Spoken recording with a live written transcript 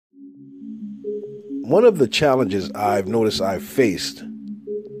One of the challenges I've noticed I've faced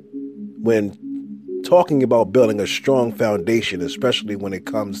when talking about building a strong foundation, especially when it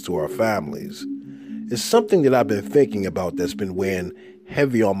comes to our families, is something that I've been thinking about that's been weighing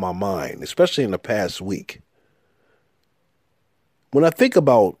heavy on my mind, especially in the past week. When I think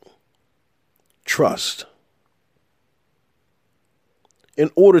about trust,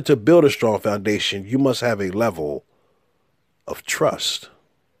 in order to build a strong foundation, you must have a level of trust.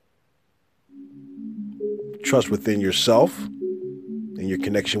 Trust within yourself and your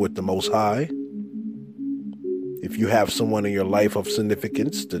connection with the Most High. If you have someone in your life of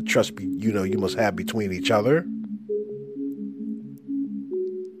significance, the trust you must have between each other.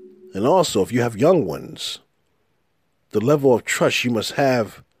 And also, if you have young ones, the level of trust you must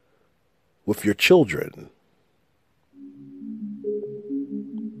have with your children.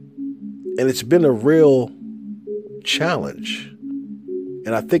 And it's been a real challenge.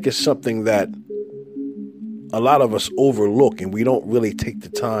 And I think it's something that a lot of us overlook and we don't really take the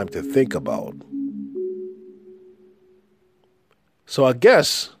time to think about. So I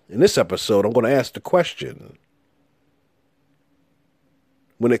guess in this episode, I'm going to ask the question.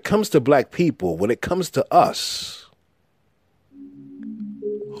 When it comes to black people, when it comes to us,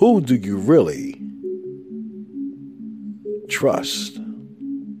 who do you really trust?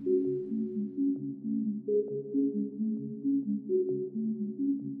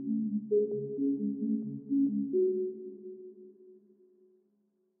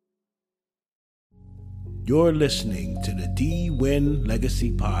 You're listening to the D-Win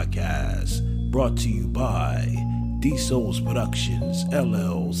Legacy Podcast, brought to you by D-Souls Productions,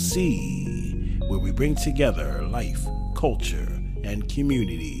 LLC, where we bring together life, culture, and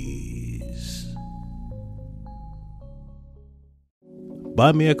communities.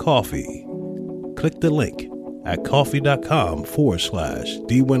 Buy me a coffee. Click the link at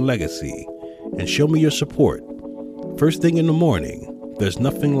coffee.com/D-Win Legacy and show me your support. First thing in the morning, there's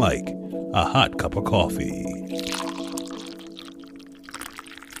nothing like a hot cup of coffee.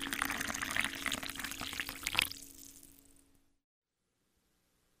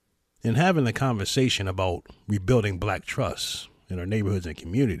 In having the conversation about rebuilding black trust in our neighborhoods and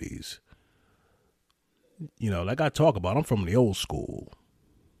communities, like I talk about, I'm from the old school.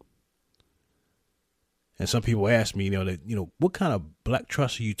 And some people ask me, what kind of black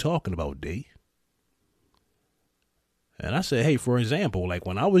trust are you talking about, D? And I said, hey, for example, like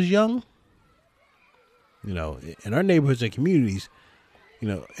when I was young, in our neighborhoods and communities,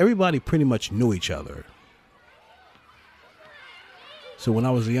 everybody pretty much knew each other. So when I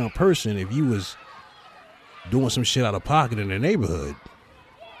was a young person, if you was doing some shit out of pocket in the neighborhood,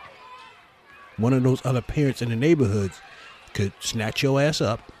 one of those other parents in the neighborhoods could snatch your ass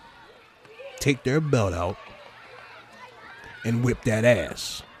up, take their belt out, and whip that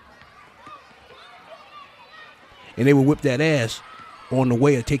ass. And they would whip that ass on the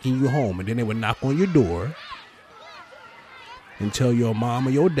way of taking you home. And then they would knock on your door and tell your mom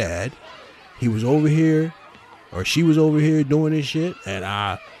or your dad he was over here or she was over here doing this shit. And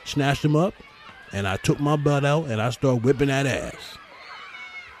I snatched him up and I took my butt out and I started whipping that ass.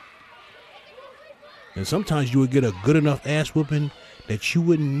 And sometimes you would get a good enough ass whooping that you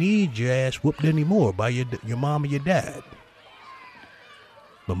wouldn't need your ass whooped anymore by your mom or your dad.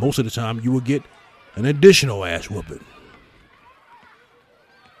 But most of the time you would get an additional ass whooping.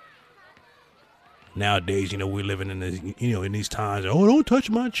 Nowadays, we're living in this, in these times. Oh, don't touch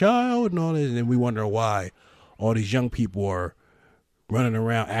my child and all this. And we wonder why all these young people are running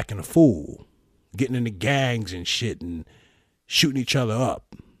around acting a fool, getting into gangs and shit and shooting each other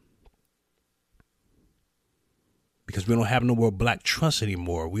up. Because we don't have no more black trust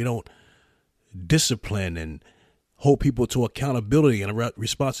anymore. We don't discipline and hold people to accountability and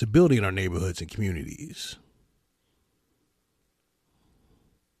responsibility in our neighborhoods and communities.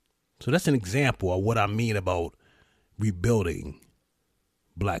 So that's an example of what I mean about rebuilding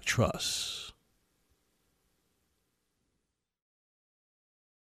black trust.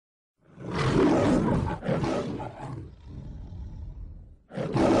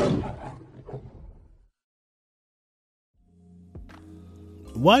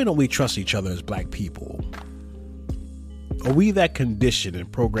 Why don't we trust each other as black people? Are we that conditioned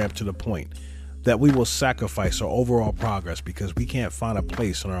and programmed to the point that we will sacrifice our overall progress because we can't find a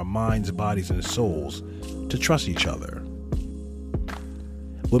place in our minds, bodies, and souls to trust each other?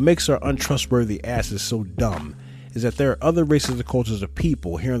 What makes our untrustworthy asses so dumb is that there are other races and cultures of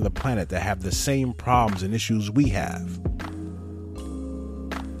people here on the planet that have the same problems and issues we have.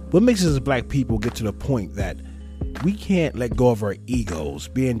 What makes us as black people get to the point that we can't let go of our egos,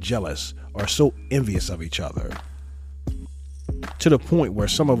 being jealous, or so envious of each other? to the point where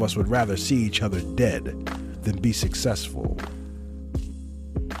some of us would rather see each other dead than be successful.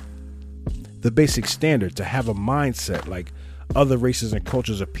 The basic standard to have a mindset like other races and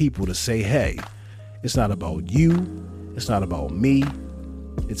cultures of people to say, hey, it's not about you, it's not about me,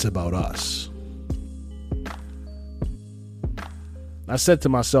 it's about us. I said to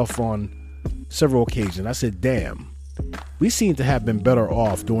myself on several occasions, I said, damn, we seem to have been better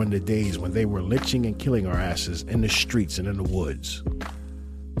off during the days when they were lynching and killing our asses in the streets and in the woods.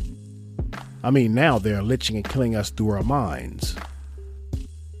 I mean, now they're lynching and killing us through our minds.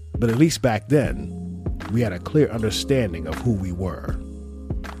 But at least back then, we had a clear understanding of who we were.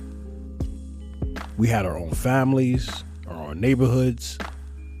 We had our own families, our own neighborhoods,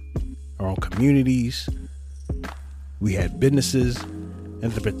 our own communities. We had businesses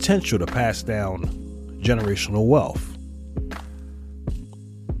and the potential to pass down generational wealth.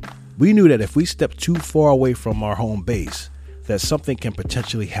 We knew that if we stepped too far away from our home base, that something can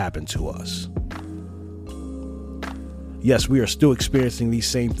potentially happen to us. Yes, we are still experiencing these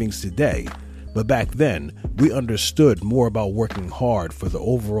same things today, but back then, we understood more about working hard for the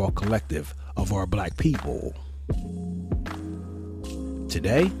overall collective of our black people.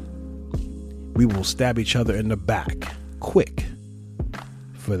 Today, we will stab each other in the back, quick,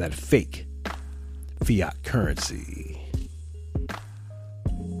 for that fake fiat currency.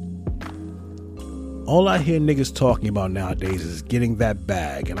 All I hear niggas talking about nowadays is getting that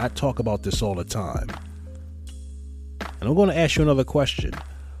bag, and I talk about this all the time. And I'm going to ask you another question.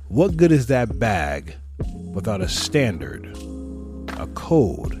 What good is that bag without a standard, a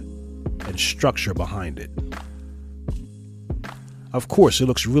code, and structure behind it? Of course, it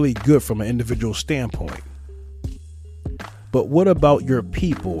looks really good from an individual standpoint. But what about your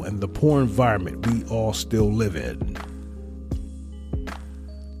people and the poor environment we all still live in?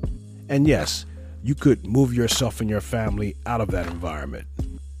 And yes, you could move yourself and your family out of that environment.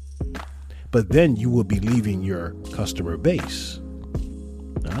 But then you will be leaving your customer base.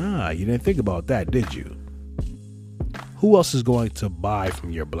 You didn't think about that, did you? Who else is going to buy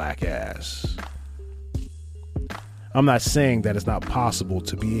from your black ass? I'm not saying that it's not possible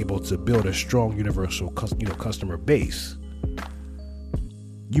to be able to build a strong universal customer base.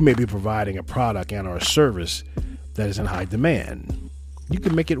 You may be providing a product and or a service that is in high demand. You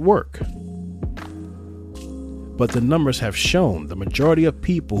can make it work. But the numbers have shown the majority of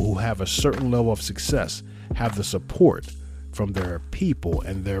people who have a certain level of success have the support from their people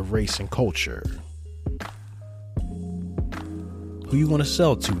and their race and culture. Who you want to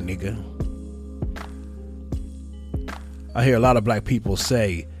sell to, nigga? I hear a lot of black people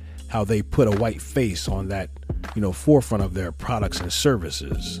say how they put a white face on that, forefront of their products and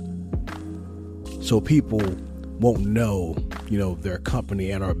services. So people won't know, their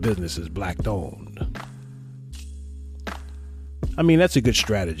company and our business is black owned. I mean, that's a good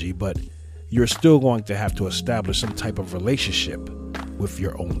strategy, but you're still going to have to establish some type of relationship with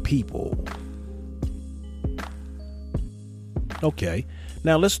your own people. Okay,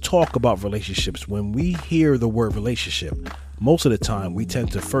 now let's talk about relationships. When we hear the word relationship, most of the time we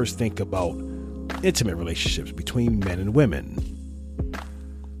tend to first think about intimate relationships between men and women.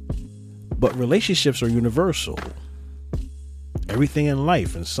 But relationships are universal. Everything in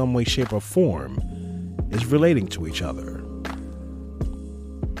life, in some way, shape, or form, is relating to each other.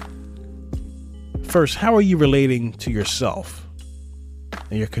 First, how are you relating to yourself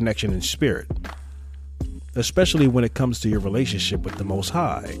and your connection in spirit? Especially when it comes to your relationship with the Most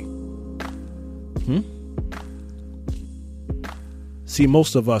High. See,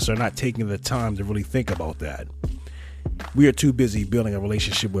 most of us are not taking the time to really think about that. We are too busy building a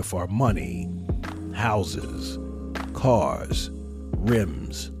relationship with our money, houses, cars,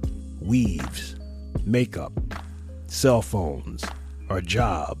 rims, weaves, makeup, cell phones, our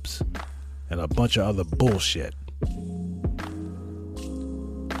jobs, and a bunch of other bullshit.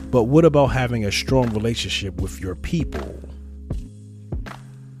 But what about having a strong relationship with your people?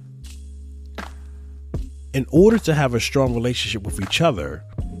 In order to have a strong relationship with each other,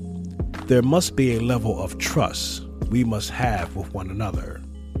 there must be a level of trust we must have with one another.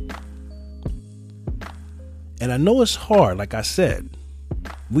 And I know it's hard, like I said.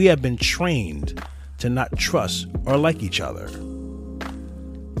 We have been trained to not trust or like each other.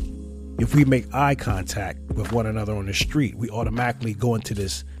 If we make eye contact with one another on the street, we automatically go into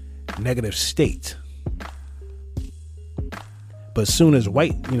this negative state. But as soon as a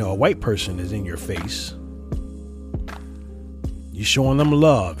white person is in your face, you're showing them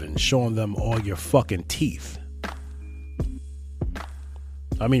love and showing them all your fucking teeth.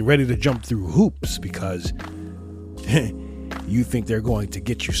 I mean, ready to jump through hoops because you think they're going to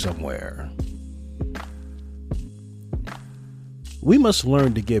get you somewhere. We must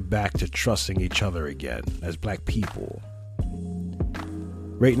learn to get back to trusting each other again as black people.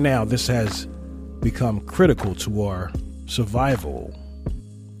 Right now, this has become critical to our survival.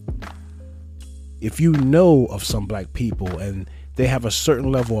 If you know of some black people and they have a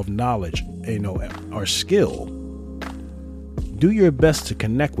certain level of knowledge, or skill, do your best to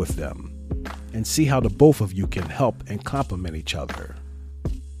connect with them and see how the both of you can help and complement each other.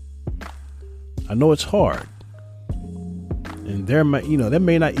 I know it's hard, and there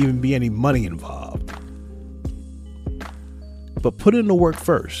may not even be any money involved. But put in the work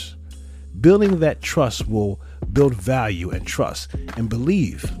first. Building that trust will build value and trust, and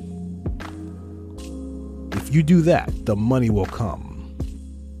believe. If you do that, the money will come.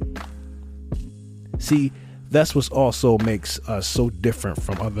 See, that's what also makes us so different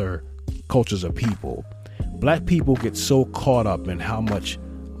from other cultures of people. Black people get so caught up in how much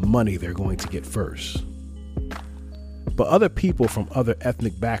money they're going to get first. But other people from other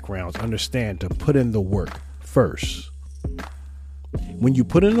ethnic backgrounds understand to put in the work first. When you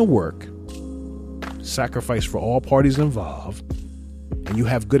put in the work, sacrifice for all parties involved, and you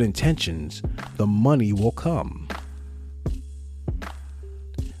have good intentions, the money will come.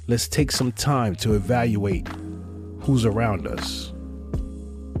 Let's take some time to evaluate who's around us.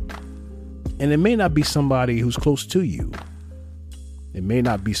 And it may not be somebody who's close to you. It may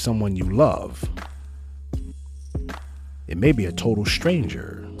not be someone you love. It may be a total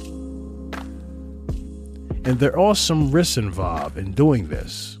stranger. And there are some risks involved in doing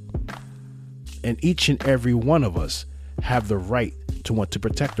this. And each and every one of us have the right to want to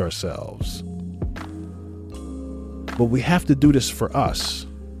protect ourselves. But we have to do this for us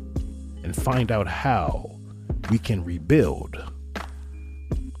and find out how we can rebuild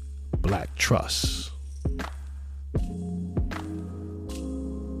Black trust.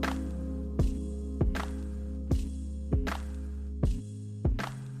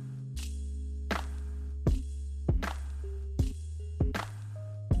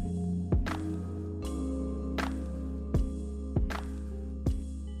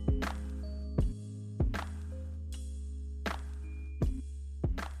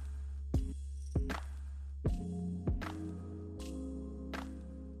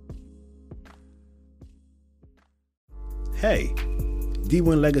 Hey,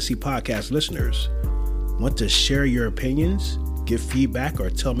 D-Win Legacy Podcast listeners, want to share your opinions, give feedback,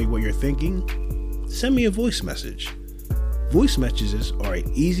 or tell me what you're thinking? Send me a voice message. Voice messages are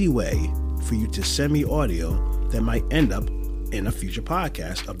an easy way for you to send me audio that might end up in a future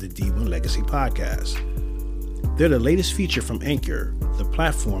podcast of the D-Win Legacy Podcast. They're the latest feature from Anchor, the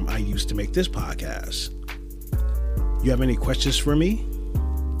platform I use to make this podcast. You have any questions for me?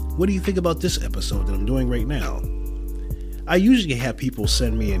 What do you think about this episode that I'm doing right now? I usually have people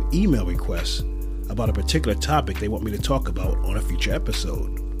send me an email request about a particular topic they want me to talk about on a future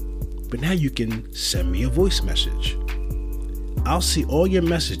episode. But now you can send me a voice message. I'll see all your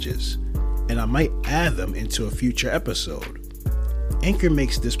messages, and I might add them into a future episode. Anchor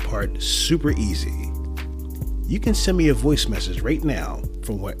makes this part super easy. You can send me a voice message right now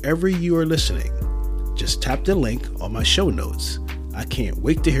from wherever you are listening. Just tap the link on my show notes. I can't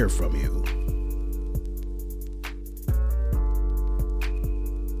wait to hear from you.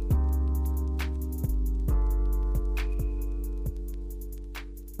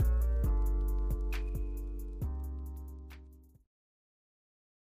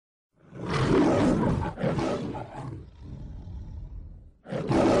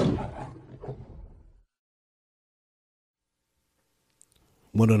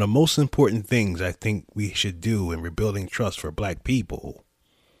 One of the most important things I think we should do in rebuilding trust for Black people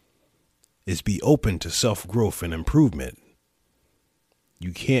is be open to self-growth and improvement.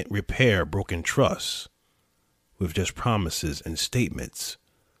 You can't repair broken trust with just promises and statements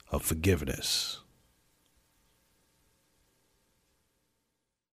of forgiveness.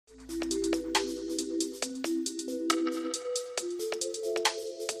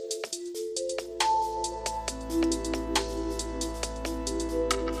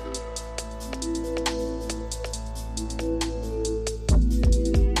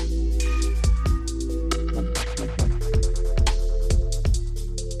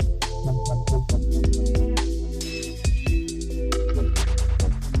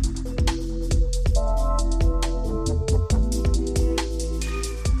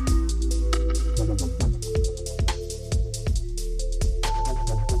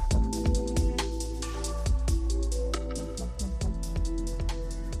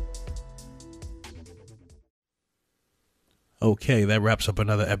 Okay, that wraps up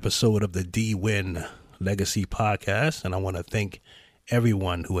another episode of the D-Win Legacy Podcast, and I want to thank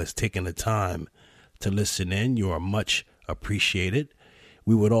everyone who has taken the time to listen in. You are much appreciate it.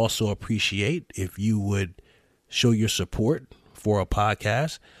 We would also appreciate if you would show your support for a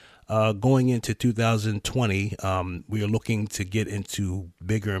podcast. Going into 2020, we are looking to get into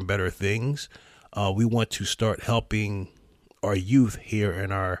bigger and better things. We want to start helping our youth here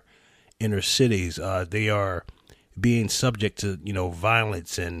in our inner cities. They are being subject to,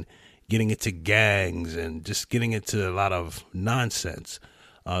 violence and getting into gangs and just getting into a lot of nonsense.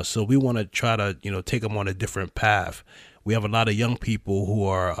 So we want to try to, take them on a different path. We have a lot of young people who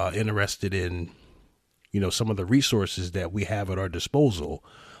are interested in, some of the resources that we have at our disposal.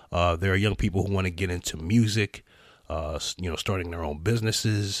 There are young people who want to get into music, starting their own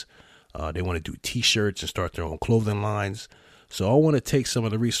businesses. They want to do T-shirts and start their own clothing lines. So I want to take some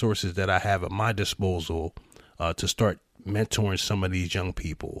of the resources that I have at my disposal to start mentoring some of these young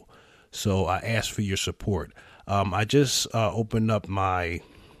people. So I ask for your support. I just opened up my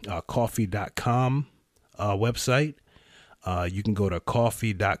coffee.com website. You can go to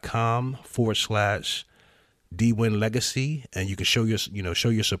coffee.com/DWin Legacy, and you can show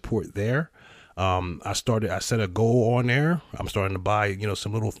your support there. I set a goal on there. I'm starting to buy,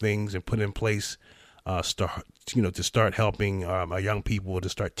 some little things and put in place, to start helping our young people, to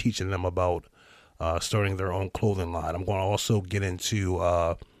start teaching them about starting their own clothing line. I'm going to also get into,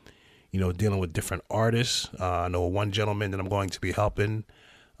 dealing with different artists. I know one gentleman that I'm going to be helping.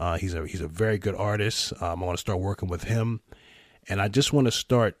 He's a very good artist. I want to start working with him. And I just want to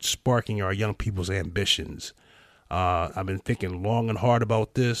start sparking our young people's ambitions. I've been thinking long and hard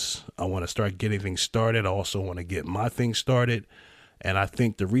about this. I want to start getting things started. I also want to get my thing started. And I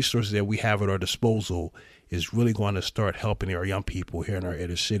think the resources that we have at our disposal is really going to start helping our young people here in our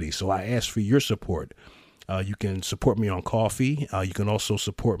inner city. So I ask for your support. You can support me on Coffee. You can also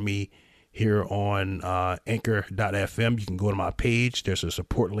support me here on anchor.fm. You can go to my page. There's a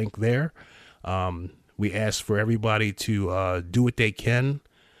support link there. We ask for everybody to do what they can.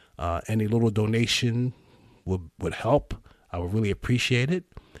 Any little donation would help. I would really appreciate it.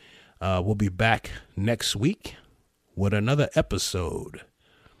 We'll be back next week with another episode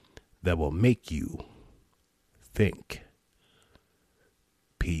that will make you think.